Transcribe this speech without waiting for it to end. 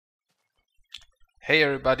Hey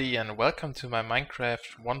everybody and welcome to my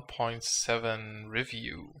Minecraft 1.7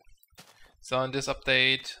 review. So in this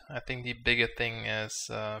update I think the bigger thing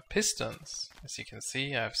is pistons. As you can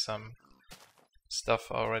see, I have some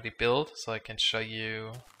stuff already built so I can show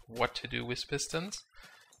you what to do with pistons.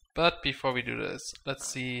 But before we do this, let's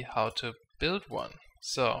see how to build one.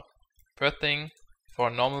 So first thing, for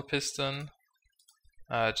a normal piston,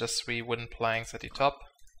 just 3 wooden planks at the top,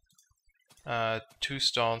 2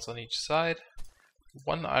 stones on each side,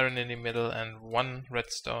 1 iron in the middle and 1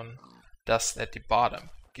 redstone dust at the bottom.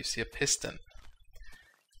 Gives you a piston.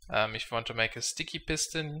 If you want to make a sticky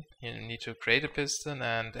piston, you need to create a piston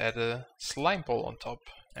and add a slime ball on top.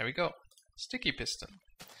 There we go. Sticky piston.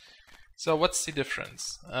 So what's the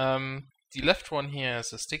difference? The left one here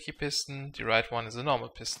is a sticky piston, the right one is a normal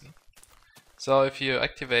piston. So if you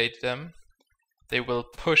activate them, they will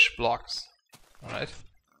push blocks. Alright?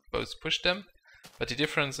 Both push them, but the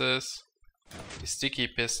difference is the sticky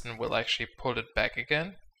piston will actually pull it back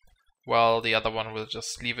again, while the other one will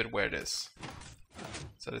just leave it where it is.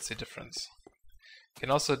 So that's the difference. You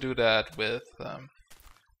can also do that with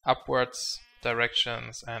upwards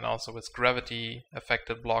directions and also with gravity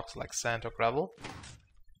affected blocks like sand or gravel.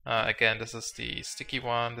 Again, this is the sticky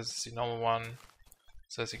one, this is the normal one.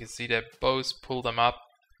 So as you can see, they both pull them up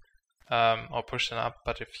or push them up,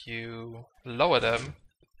 but if you lower them,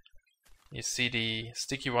 you see the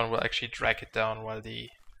sticky one will actually drag it down while the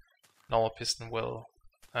normal piston will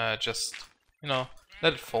just, let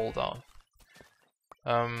it fall down.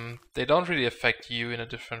 They don't really affect you in a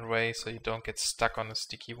different way, so you don't get stuck on a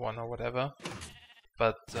sticky one or whatever.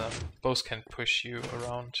 But both can push you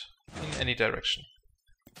around in any direction.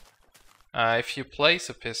 If you place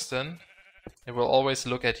a piston, it will always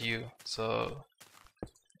look at you, so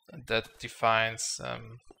that defines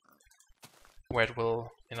where it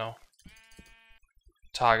will,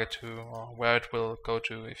 target to, or where it will go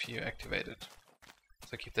to if you activate it.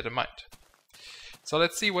 So keep that in mind. So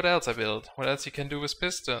let's see what else I built. What else you can do with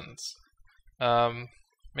pistons.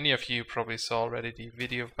 Many of you probably saw already the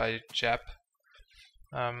video by Jap.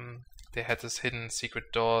 They had this hidden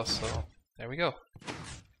secret door, so there we go.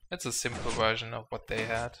 It's a simple version of what they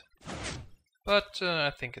had, but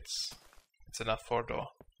I think it's enough for a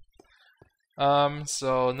door.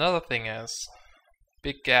 So another thing is,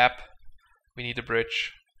 big gap. We need a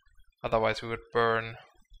bridge, otherwise we would burn.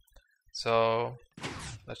 So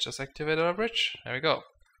let's just activate our bridge. There we go.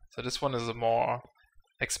 So this one is a more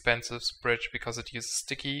expensive bridge because it uses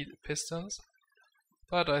sticky pistons,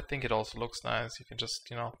 but I think it also looks nice. You can just,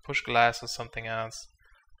 push glass or something else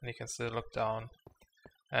and you can still look down.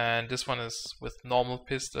 And this one is with normal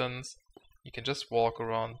pistons. You can just walk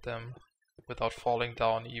around them without falling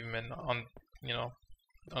down, even on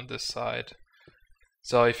this side.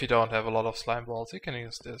 So if you don't have a lot of slime balls, you can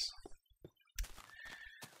use this.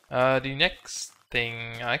 The next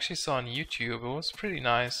thing I actually saw on YouTube, it was pretty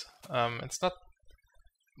nice.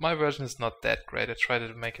 My version is not that great. I tried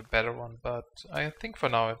to make a better one, but I think for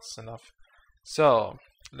now it's enough. So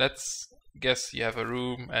let's guess you have a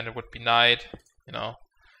room and it would be night,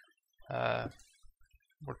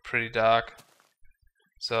 would pretty dark.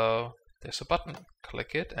 So there's a button.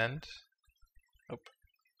 Click it and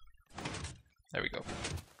there we go.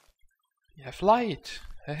 You have light.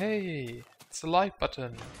 Hey, it's a light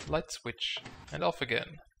button, light switch, and off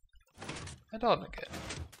again, and on again.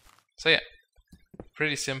 So yeah,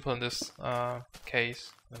 pretty simple in this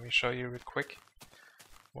case. Let me show you real quick.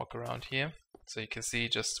 Walk around here, so you can see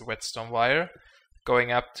just a redstone wire going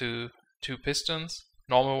up to 2 pistons,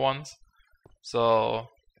 normal ones. So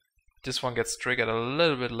this one gets triggered a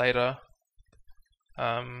little bit later.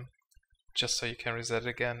 Just so you can reset it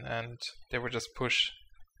again, and they will just push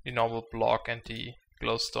the normal block and the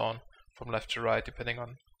glowstone from left to right depending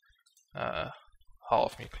on how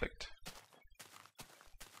often you clicked.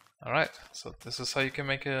 Alright, so this is how you can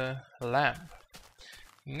make a lamp.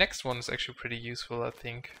 Next one is actually pretty useful, I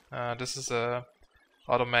think. This is a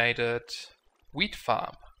automated wheat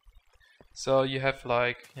farm. So you have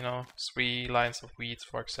 3 lines of wheat,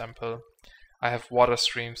 for example. I have water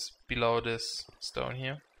streams below this stone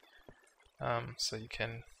here. So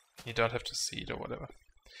you don't have to see it or whatever.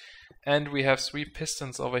 And we have 3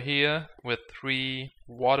 pistons over here with 3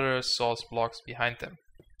 water source blocks behind them.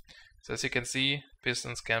 So as you can see,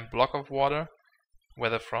 pistons can block off water,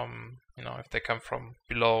 whether from, if they come from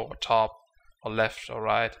below or top or left or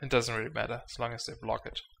right, it doesn't really matter as long as they block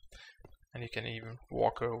it. And you can even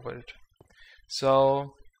walk over it.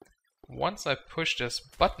 So once I push this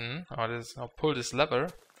button or pull this lever,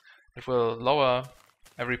 it will lower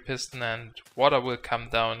every piston and water will come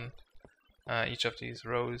down each of these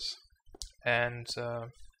rows, and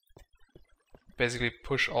basically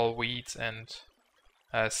push all weeds and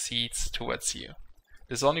seeds towards you.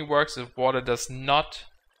 This only works if water does not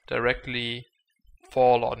directly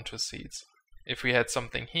fall onto seeds. If we had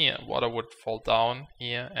something here, water would fall down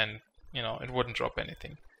here and it wouldn't drop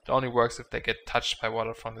anything. It only works if they get touched by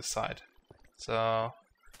water from the side. So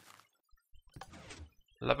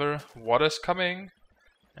lever, water's coming,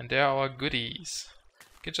 and there are our goodies.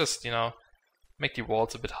 You can just, make the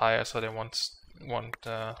walls a bit higher so they won't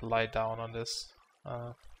lie down on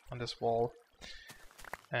this wall.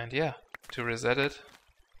 And yeah, to reset it,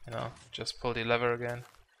 just pull the lever again,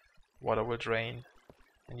 water will drain,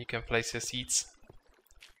 and you can place your seeds.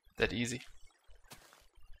 That easy.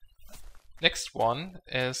 Next one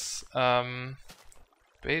is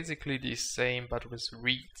basically the same but with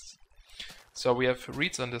reeds. So we have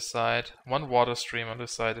reeds on this side, one water stream on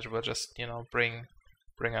this side that will just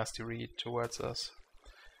bring us the reed towards us.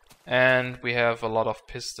 And we have a lot of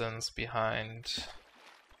pistons behind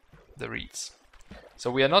the reeds.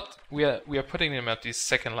 So we are putting them at the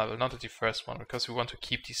second level, not at the first one, because we want to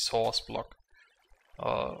keep the source block.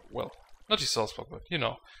 Well, not the source block, but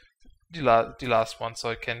the last one, so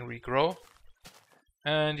it can regrow.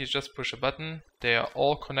 And you just push a button. They are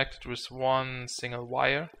all connected with one single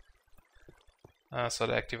wire, so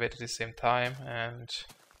they activate at the same time, and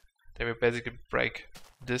they will basically break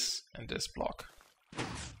this and this block.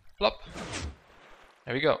 Plop.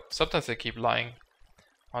 There we go. Sometimes they keep lying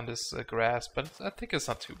on this grass, but I think it's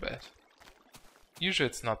not too bad. Usually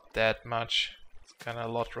it's not that much. It's kind of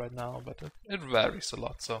a lot right now, but it varies a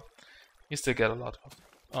lot, so you still get a lot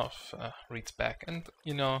of reeds back. And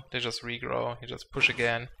they just regrow. You just push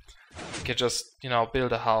again. You can just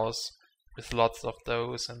build a house with lots of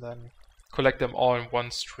those, and then collect them all in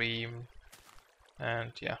one stream,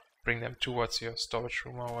 and yeah, bring them towards your storage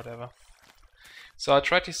room or whatever. So I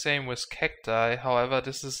tried the same with cacti. However,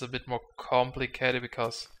 this is a bit more complicated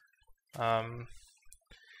because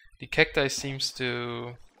the cacti seems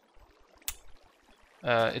to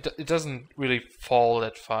it doesn't really fall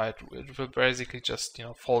that far. It will basically just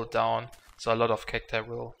fall down. So a lot of cacti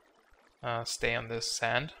will stay on this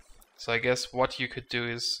sand. So I guess what you could do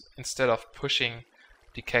is, instead of pushing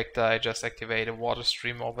the cacti, just activate a water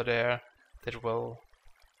stream over there that will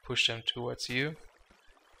push them towards you.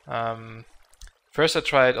 First I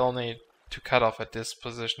tried only to cut off at this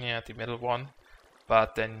position here, at the middle one,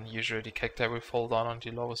 but then usually the cacti will fall down on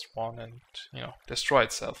the lowest one and destroy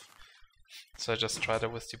itself. So I just tried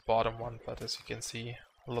it with the bottom one, but as you can see,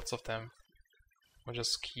 lots of them will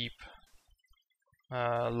just keep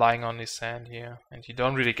lying on the sand here, and you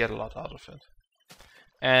don't really get a lot out of it.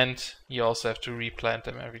 And you also have to replant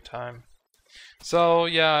them every time. So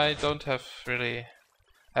yeah, I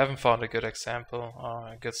haven't found a good example or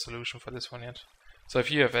a good solution for this one yet. So if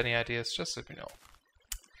you have any ideas, just let me know.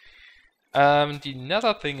 The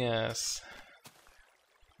another thing is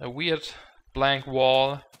a weird blank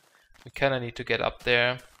wall. We kinda need to get up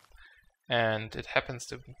there, and it happens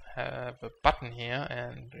to have a button here,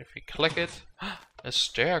 and if we click it, a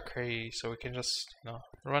staircase, so we can just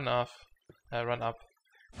run up,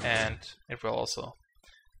 and it will also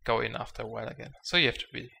go in after a while again. So you have to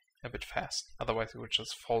be a bit fast, otherwise it would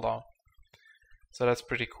just fall down. So that's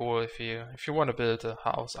pretty cool if you want to build a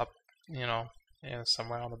house up,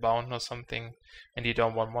 somewhere on the mountain or something, and you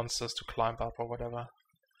don't want monsters to climb up or whatever.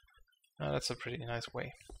 That's a pretty nice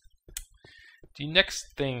way. The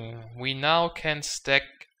next thing, we now can stack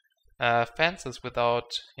fences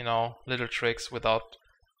without, little tricks, without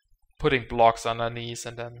putting blocks underneath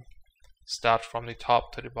and then start from the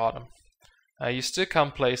top to the bottom. You still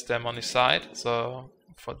can't place them on the side, so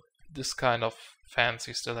for this kind of fence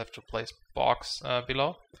you still have to place blocks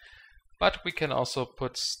below. But we can also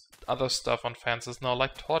put other stuff on fences now,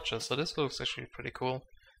 like torches, so this looks actually pretty cool.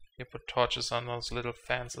 You put torches on those little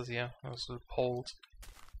fences here, those little poles.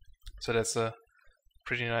 So that's a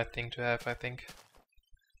pretty nice thing to have, I think.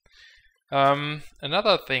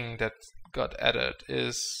 Another thing that got added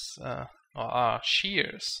is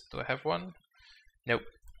shears. Do I have one? Nope.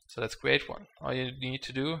 So let's create one. All you need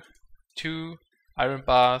to do, 2 iron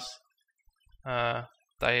bars,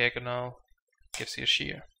 diagonal, gives you a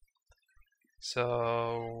shear.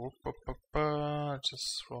 So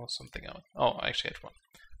just throw something out. Oh, I actually had one.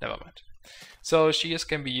 Never mind. So shears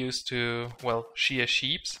can be used to, well, shear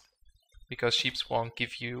sheeps, because sheeps won't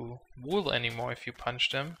give you wool anymore if you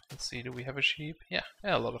punch them. Let's see, do we have a sheep? Yeah,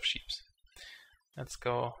 a lot of sheeps. Let's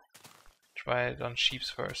go try it on sheeps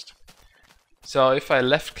first. So if I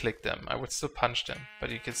left click them, I would still punch them, but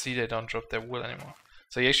you can see they don't drop their wool anymore.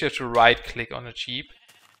 So you actually have to right click on a sheep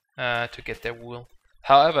to get their wool.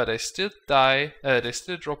 However, they still die, they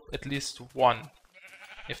still drop at least 1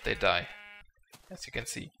 if they die. as you can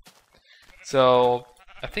see. So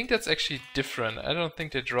I think that's actually different. I don't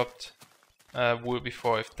think they dropped wool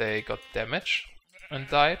before if they got damaged and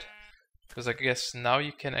died, because I guess now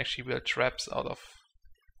you can actually build traps out of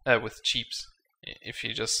with cheeps if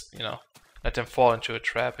you just, you know, let them fall into a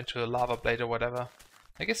trap, into a lava blade or whatever.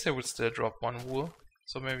 I guess they would still drop 1 wool,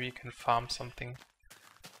 so maybe you can farm something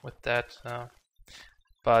with that.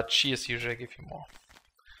 But shears usually give you more.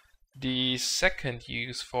 The second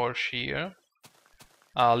use for shear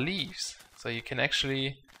are leaves. So you can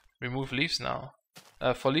actually remove leaves now.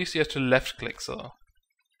 For leaves you have to left click, so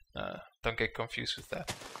don't get confused with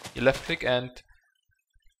that. You left click and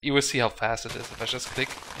you will see how fast it is. If I just click,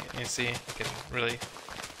 you see you can really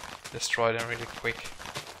destroy them really quick.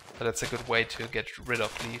 So that's a good way to get rid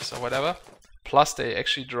of leaves or whatever. Plus they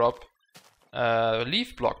actually drop a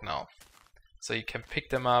leaf block now. So you can pick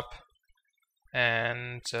them up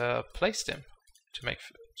and place them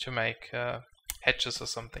to make hedges or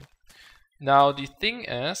something. Now the thing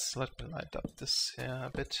is, let me light up this here a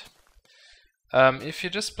bit. If you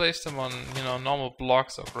just place them on, you know, normal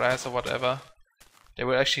blocks or grass or whatever, they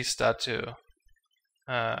will actually start to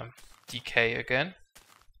decay again.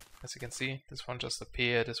 As you can see, this one just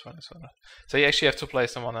appeared, this one. So you actually have to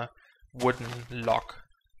place them on a wooden log,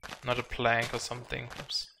 not a plank or something.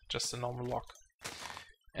 Oops, just a normal log.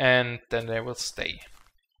 And then they will stay.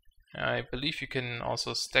 I believe you can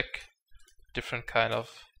also stack different kind of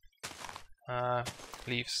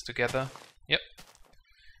leaves together. Yep.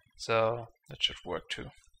 So that should work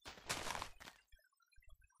too.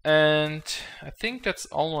 And I think that's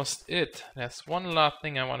almost it. There's one last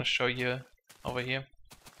thing I want to show you over here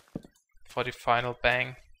for the final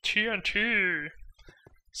bang. TNT!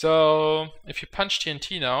 So if you punch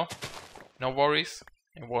TNT now, no worries,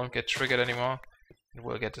 it won't get triggered anymore. It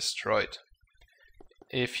will get destroyed.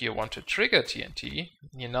 If you want to trigger TNT,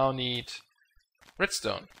 you now need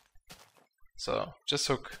redstone. So just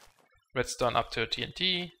hook redstone up to a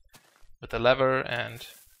TNT with a lever and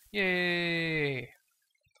yay!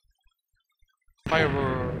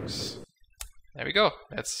 Fireworks! There we go.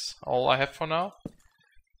 That's all I have for now.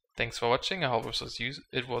 Thanks for watching. I hope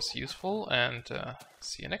it was useful, and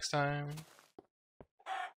see you next time.